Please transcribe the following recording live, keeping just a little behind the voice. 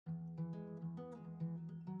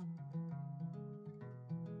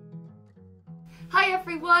Hi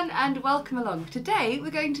everyone and welcome along. Today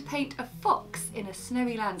we're going to paint a fox in a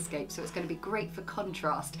snowy landscape, so it's going to be great for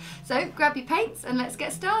contrast. So grab your paints and let's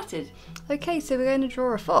get started. Okay, so we're going to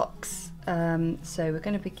draw a fox. So we're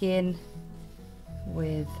going to begin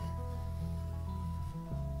with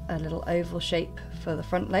a little oval shape for the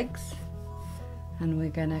front legs, and we're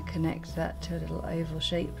going to connect that to a little oval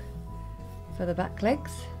shape for the back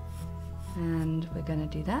legs, and we're going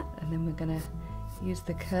to do that, and then we're going to use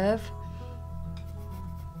the curve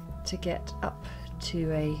to get up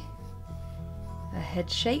to a head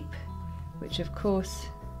shape, which of course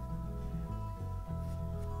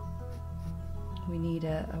we need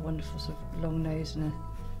a wonderful sort of long nose and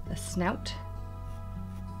a snout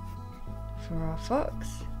for our fox.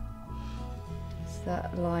 So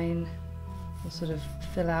that line will sort of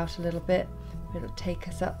fill out a little bit, but it'll take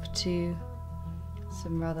us up to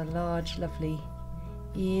some rather large lovely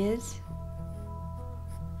ears,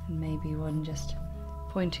 and maybe one just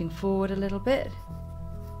pointing forward a little bit.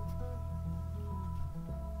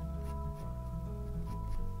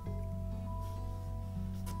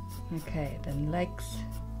 Okay, then legs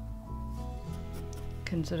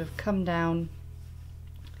can sort of come down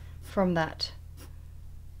from that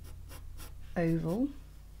oval,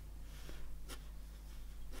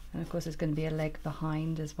 and of course there's going to be a leg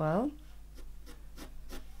behind as well,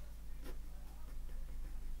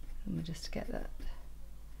 and we'll just get that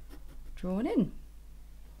drawn in.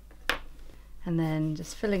 And then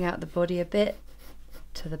just filling out the body a bit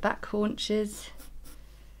to the back haunches,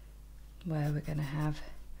 where we're going to have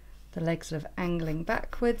the legs sort of angling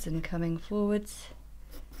backwards and coming forwards.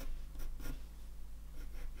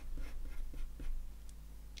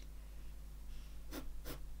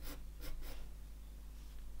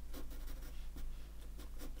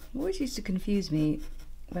 It always used to confuse me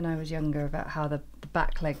when I was younger about how the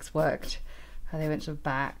back legs worked, how they went sort of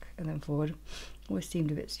back and then forward. Always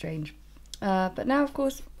seemed a bit strange. But now, of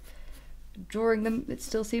course, drawing them, it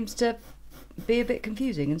still seems to be a bit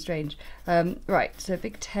confusing and strange. Right, so a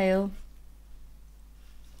big tail,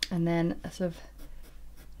 and then a sort of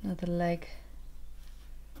another leg.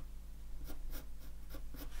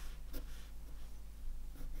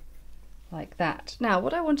 Like that. Now,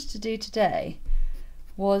 what I wanted to do today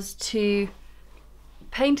was to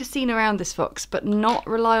paint a scene around this fox, but not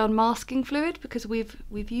rely on masking fluid, because we've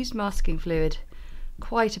used masking fluid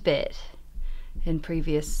quite a bit in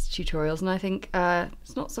previous tutorials, and I think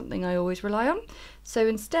it's not something I always rely on. So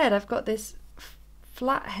instead I've got this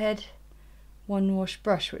flathead one wash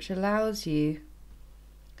brush, which allows you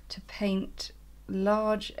to paint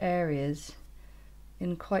large areas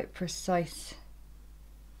in quite precise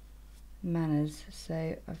manners.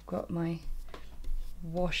 So I've got my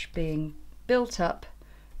wash being built up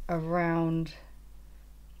around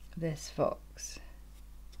this fox.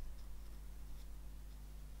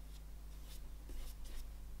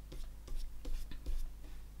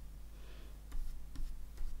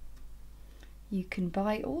 You can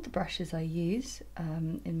buy all the brushes I use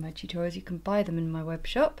in my tutorials. You can buy them in my web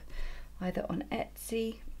shop, either on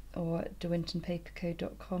Etsy or at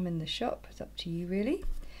wintonpaperco.com in the shop. It's up to you really.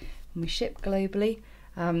 And we ship globally.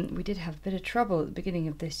 We did have a bit of trouble at the beginning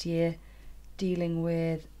of this year dealing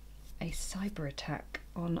with a cyber attack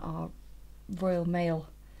on our Royal Mail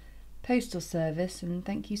postal service, and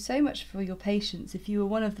thank you so much for your patience if you were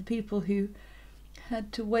one of the people who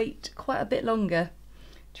had to wait quite a bit longer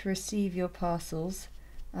to receive your parcels,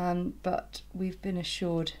 but we've been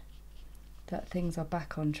assured that things are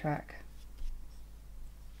back on track,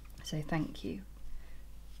 so thank you.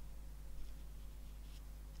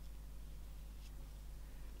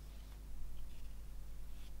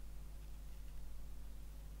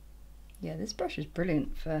 Yeah, this brush is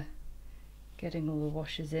brilliant for getting all the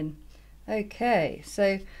washes in. Okay,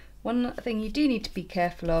 so one thing you do need to be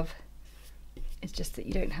careful of is just that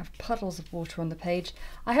you don't have puddles of water on the page.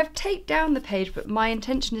 I have taped down the page, but my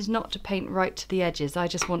intention is not to paint right to the edges. I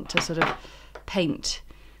just want to sort of paint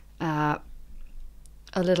a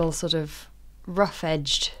little sort of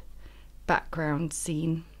rough-edged background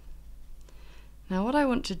scene. Now what I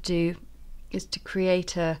want to do is to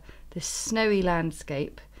create this snowy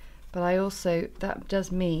landscape, but I also, that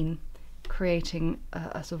does mean creating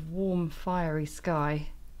a sort of warm, fiery sky.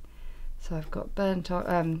 So I've got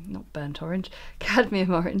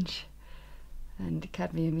cadmium orange and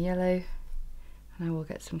cadmium yellow, and I will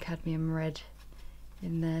get some cadmium red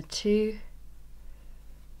in there too.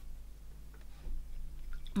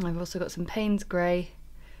 And I've also got some Payne's grey,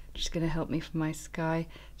 which is going to help me for my sky.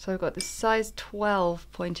 So I've got this size 12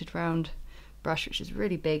 pointed round brush, which is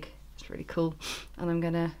really big. It's really cool, and I'm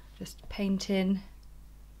going to just paint in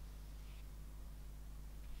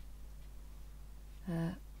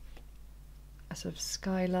a sort of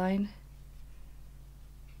skyline.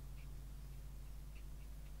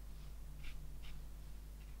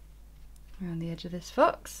 Around the edge of this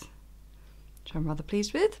fox, which I'm rather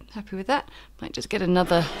pleased with, happy with that. Might just get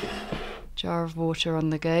another jar of water on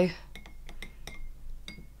the go.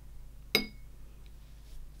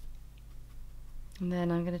 And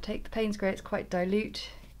then I'm going to take the Payne's Grey, it's quite dilute.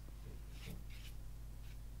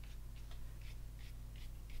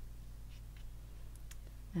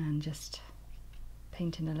 And just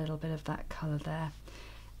paint in a little bit of that colour there.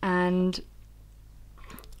 And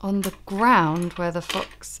on the ground where the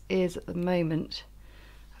fox is at the moment,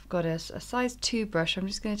 I've got a size 2 brush. I'm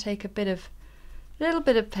just going to take a little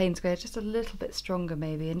bit of Payne's Grey, just a little bit stronger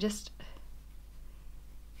maybe, and just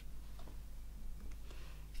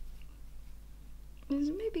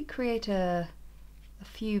maybe create a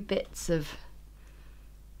few bits of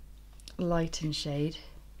light and shade.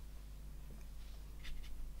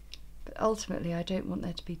 But ultimately I don't want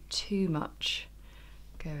there to be too much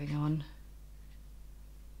going on.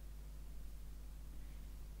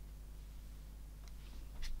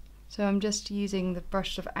 So I'm just using the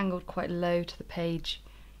brush sort of angled quite low to the page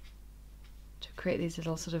to create these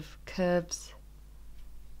little sort of curves.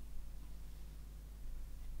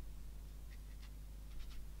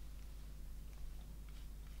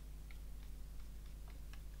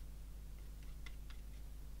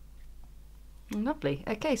 Lovely.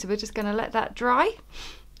 Okay, so we're just going to let that dry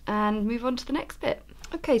and move on to the next bit.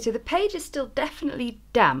 Okay, so the page is still definitely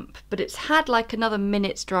damp, but it's had like another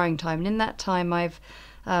minute's drying time, and in that time I've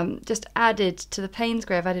just added to the Payne's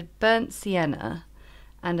Grey, I've added burnt sienna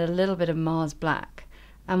and a little bit of Mars black.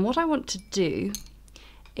 And what I want to do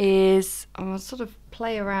is I want to sort of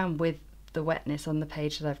play around with the wetness on the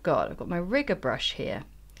page that I've got. I've got my rigger brush here,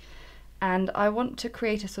 and I want to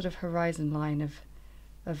create a sort of horizon line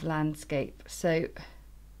of landscape. So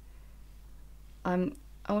I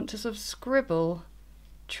want to sort of scribble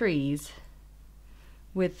trees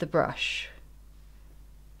with the brush,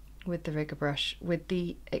 with the rigger brush, with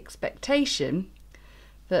the expectation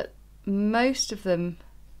that most of them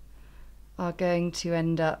are going to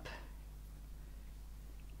end up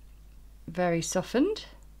very softened.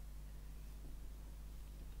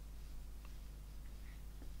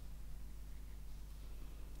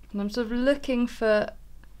 And I'm sort of looking for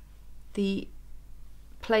the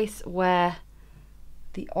place where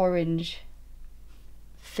the orange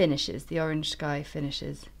finishes, the orange sky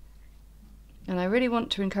finishes. And I really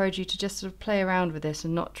want to encourage you to just sort of play around with this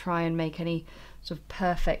and not try and make any sort of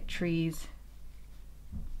perfect trees.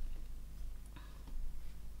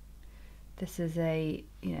 This is a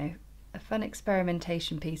fun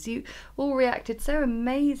experimentation piece. You all reacted so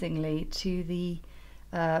amazingly to the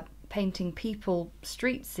painting people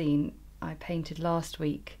street scene I painted last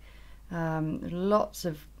week. Lots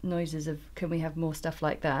of noises of can we have more stuff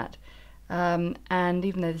like that, and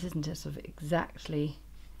even though this isn't a sort of exactly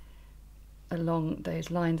along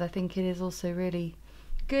those lines, I think it is also really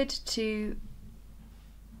good to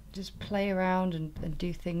just play around and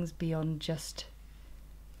do things beyond just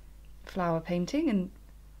flower painting and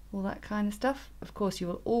all that kind of stuff. Of course you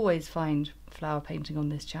will always find flower painting on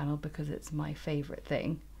this channel because it's my favourite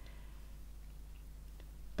thing,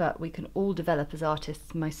 but we can all develop as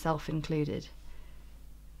artists, myself included.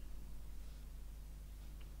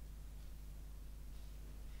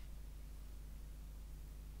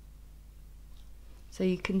 So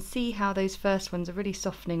you can see how those first ones are really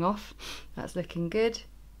softening off. That's looking good,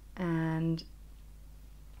 and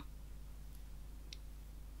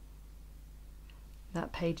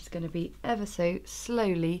that page is going to be ever so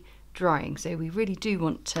slowly drying, so we really do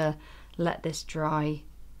want to let this dry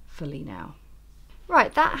fully now.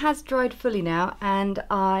 Right, that has dried fully now, and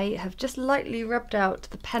I have just lightly rubbed out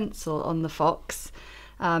the pencil on the fox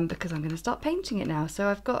because I'm going to start painting it now. So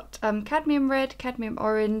I've got cadmium red, cadmium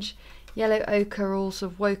orange, yellow ochre all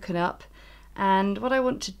sort of woken up, and what I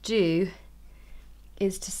want to do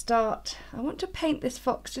is I want to paint this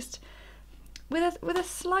fox just with a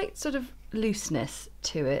slight sort of looseness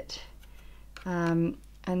to it, and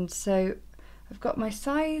so I've got my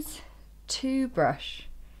size 2 brush,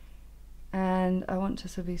 and I want to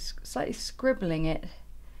sort of be slightly scribbling it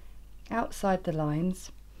outside the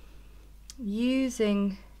lines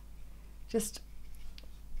using just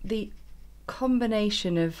the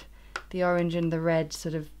combination of the orange and the red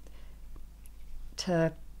sort of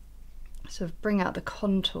to sort of bring out the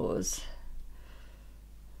contours.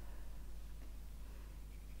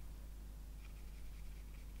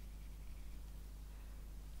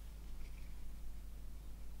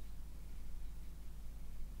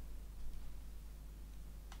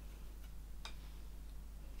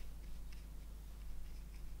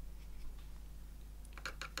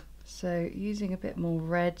 So using a bit more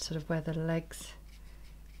red, sort of where the legs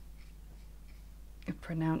are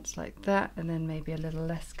pronounced like that, and then maybe a little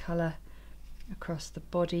less colour across the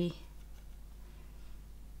body.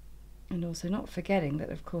 And also not forgetting that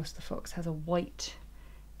of course the fox has a white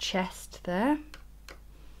chest there.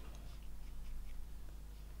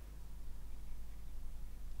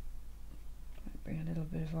 Bring a little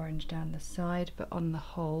bit of orange down the side, but on the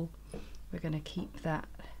whole we're going to keep that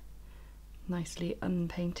nicely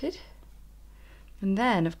unpainted. And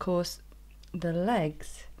then of course the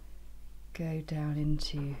legs go down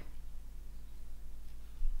into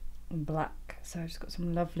black, so I've just got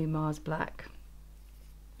some lovely Mars black.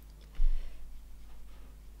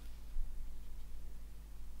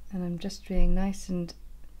 And I'm just being nice and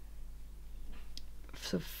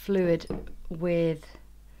sort of fluid with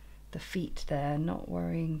the feet there, not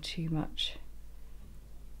worrying too much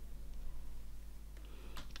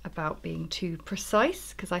about being too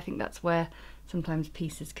precise, because I think that's where sometimes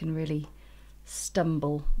pieces can really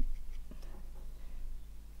stumble.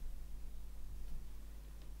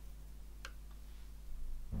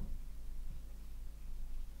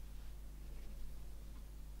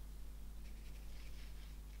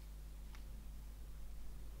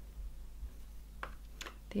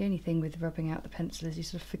 The only thing with rubbing out the pencil is you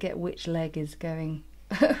sort of forget which leg is going,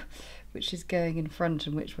 which is going in front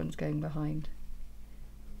and which one's going behind.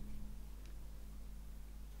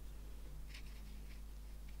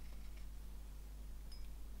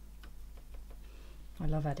 I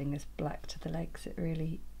love adding this black to the legs. It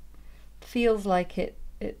really feels like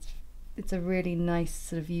it's a really nice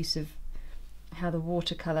sort of use of how the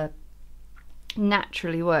watercolour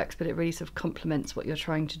naturally works, but it really sort of complements what you're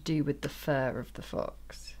trying to do with the fur of the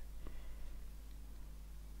fox.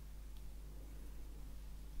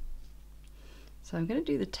 So I'm going to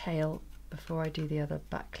do the tail before I do the other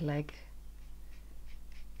back leg.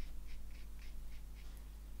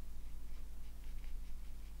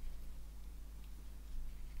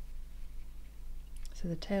 So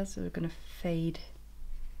the tail's sort of going to fade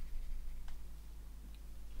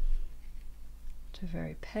to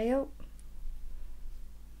very pale.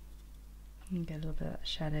 And get a little bit of that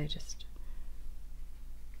shadow just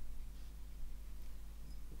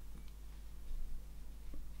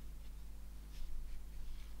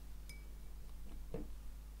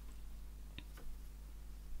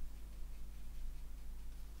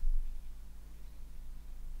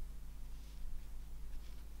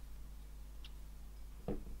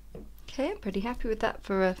okay. I'm pretty happy with that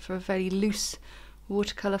for a very loose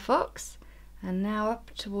watercolour fox. And now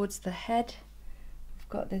up towards the head, we've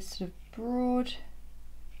got this sort of broad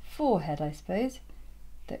forehead, I suppose,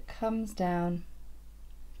 that comes down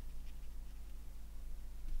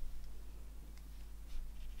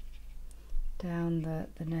the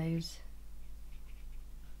nose.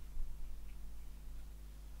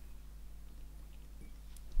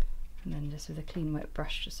 And then just with a clean wet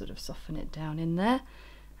brush to sort of soften it down in there.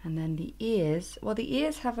 And then the ears, well, the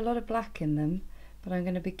ears have a lot of black in them, but I'm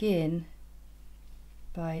going to begin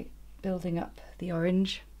by building up the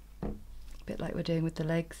orange, a bit like we're doing with the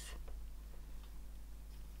legs,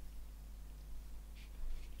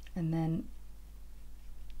 and then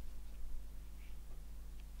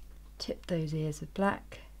tip those ears with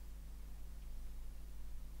black.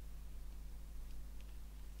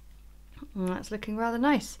 And that's looking rather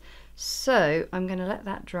nice. So I'm going to let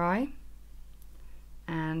that dry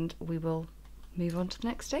and we will move on to the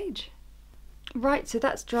next stage. Right, so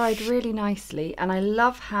that's dried really nicely, and I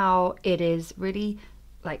love how it is really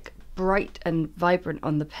like bright and vibrant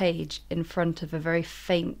on the page in front of a very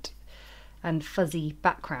faint and fuzzy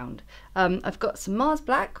background. I've got some Mars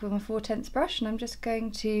black with my 4/10 brush, and I'm just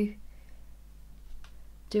going to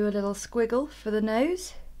do a little squiggle for the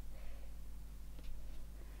nose,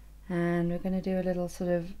 and we're going to do a little sort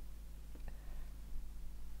of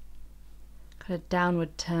kind of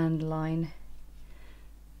downward turned line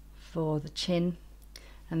for the chin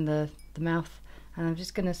and the mouth. And I'm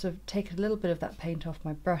just going to sort of take a little bit of that paint off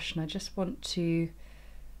my brush, and I just want to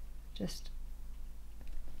just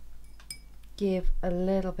give a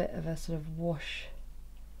little bit of a sort of wash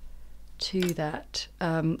to that.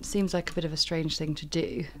 Seems like a bit of a strange thing to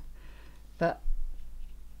do, but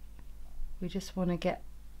we just want to get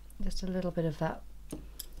just a little bit of that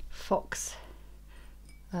fox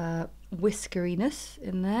whiskeriness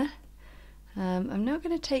in there. I'm now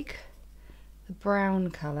going to take the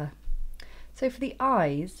brown colour. So for the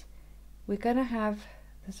eyes, we're going to have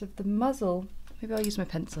the sort of the muzzle. Maybe I'll use my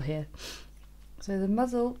pencil here. So the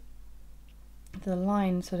muzzle, the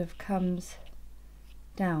line sort of comes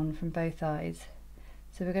down from both eyes.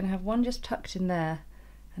 So we're going to have one just tucked in there,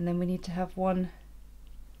 and then we need to have one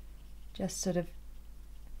just sort of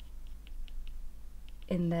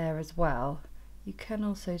in there as well. You can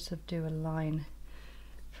also sort of do a line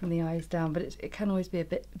from the eyes down, but it can always be a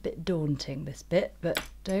bit daunting, this bit, but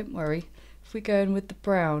don't worry. If we go in with the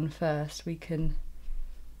brown first, we can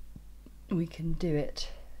do it.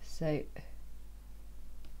 So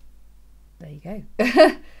there you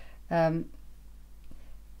go.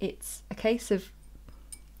 It's a case of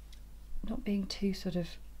not being too sort of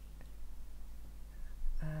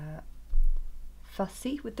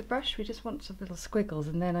fussy with the brush. We just want some little squiggles,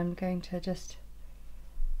 and then I'm going to just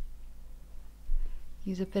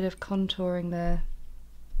use a bit of contouring there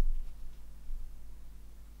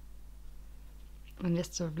and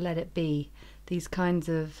just sort of let it be. These kinds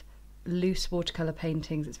of loose watercolour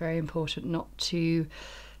paintings, it's very important not to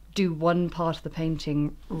do one part of the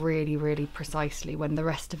painting really precisely when the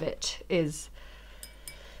rest of it is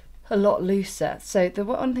a lot looser. So the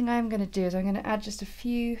one thing I'm going to do is I'm going to add just a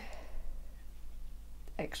few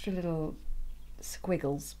extra little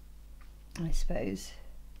squiggles, I suppose.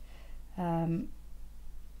 I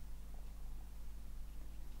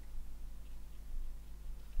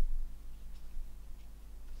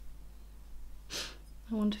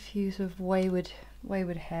want a few sort of wayward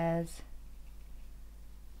hairs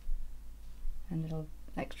and little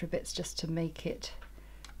extra bits just to make it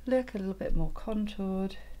look a little bit more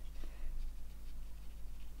contoured.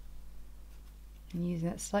 And using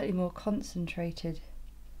that slightly more concentrated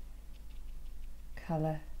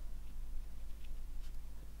colour.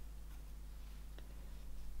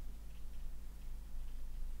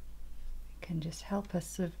 It can just help us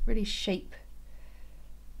sort of really shape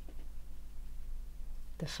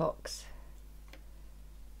the fox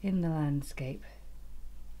in the landscape.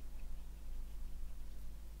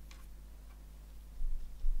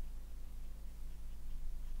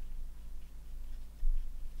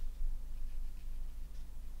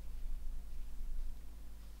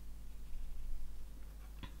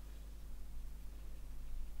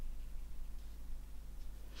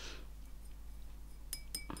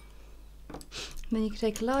 And then you can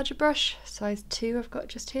take a larger brush, size 2 I've got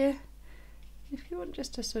just here. If you want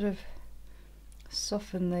just to sort of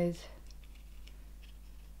soften those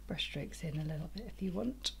brush strokes in a little bit if you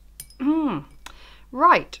want.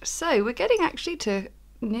 Right, so we're getting actually to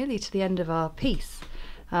nearly to the end of our piece.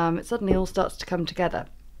 It suddenly all starts to come together.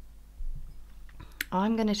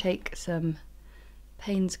 I'm going to take some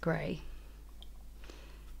Payne's Grey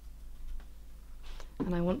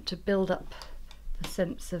and I want to build up the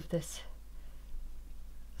sense of this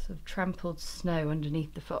sort of trampled snow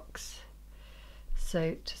underneath the fox.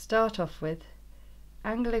 So to start off with,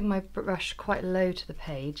 angling my brush quite low to the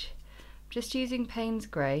page, just using Payne's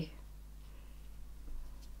Grey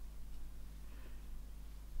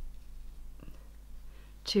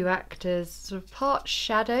to act as sort of part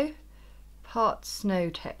shadow, part snow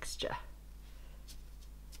texture.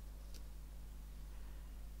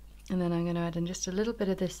 And then I'm going to add in just a little bit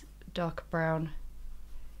of this dark brown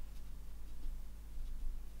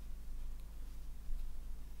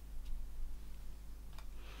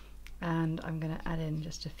and I'm going to add in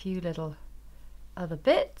just a few little other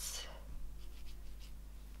bits.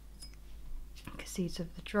 You can see sort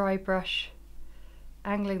of the dry brush,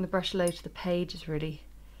 angling the brush low to the page is really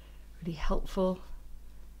helpful.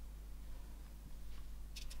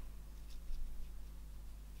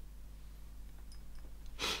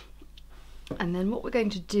 And then what we're going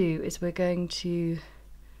to do is we're going to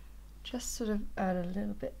just sort of add a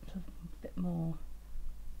little bit more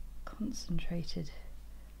concentrated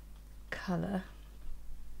colour,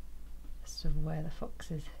 just sort of where the fox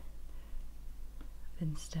has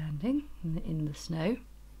been standing in the snow.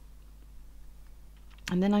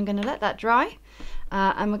 And then I'm going to let that dry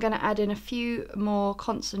and we're going to add in a few more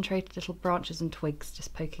concentrated little branches and twigs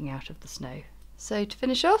just poking out of the snow. So to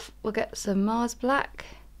finish off, we'll get some Mars Black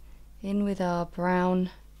in with our brown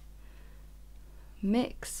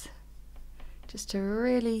mix just to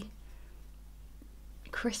really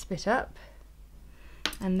crisp it up.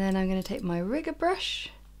 And then I'm going to take my rigger brush.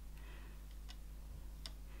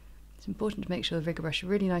 It's important to make sure the rigger brush is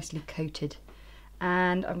really nicely coated,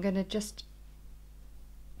 and I'm going to just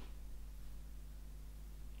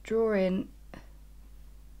draw in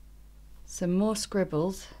some more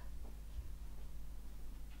scribbles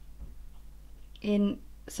in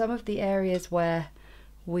some of the areas where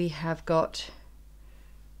we have got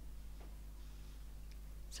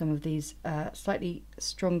some of these slightly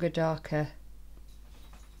stronger, darker,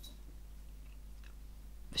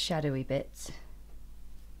 shadowy bits.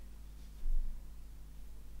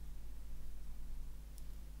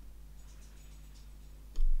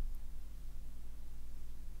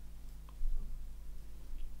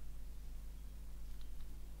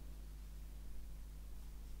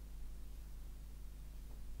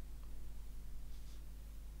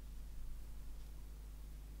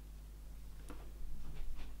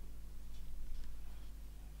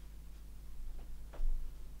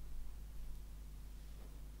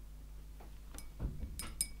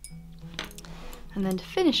 And then to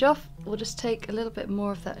finish off, we'll just take a little bit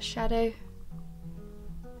more of that shadow.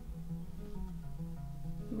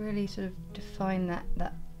 Really sort of define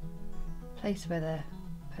that place where they're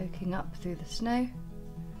poking up through the snow.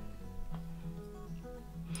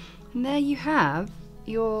 And there you have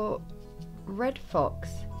your red fox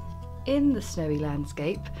in the snowy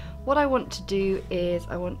landscape. What I want to do is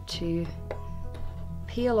I want to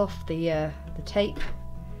peel off the tape,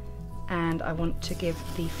 and I want to give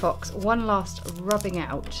the fox one last rubbing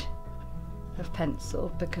out of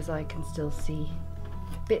pencil, because I can still see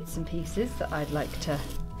bits and pieces that I'd like to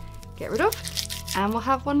get rid of, and we'll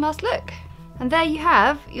have one last look. And there you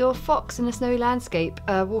have your fox in a snowy landscape,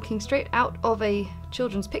 walking straight out of a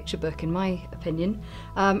children's picture book, in my opinion.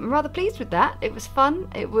 I'm rather pleased with that. It was fun,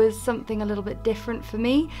 it was something a little bit different for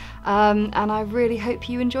me, and I really hope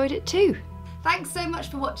you enjoyed it too. Thanks so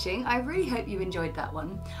much for watching. I really hope you enjoyed that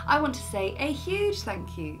one. I want to say a huge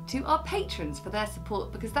thank you to our patrons for their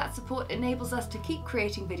support, because that support enables us to keep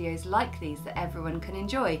creating videos like these that everyone can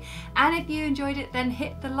enjoy. And if you enjoyed it, then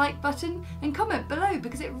hit the like button and comment below,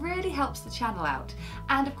 because it really helps the channel out.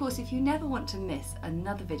 And of course, if you never want to miss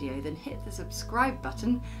another video, then hit the subscribe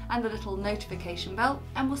button and the little notification bell,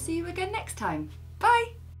 and we'll see you again next time.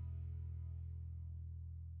 Bye!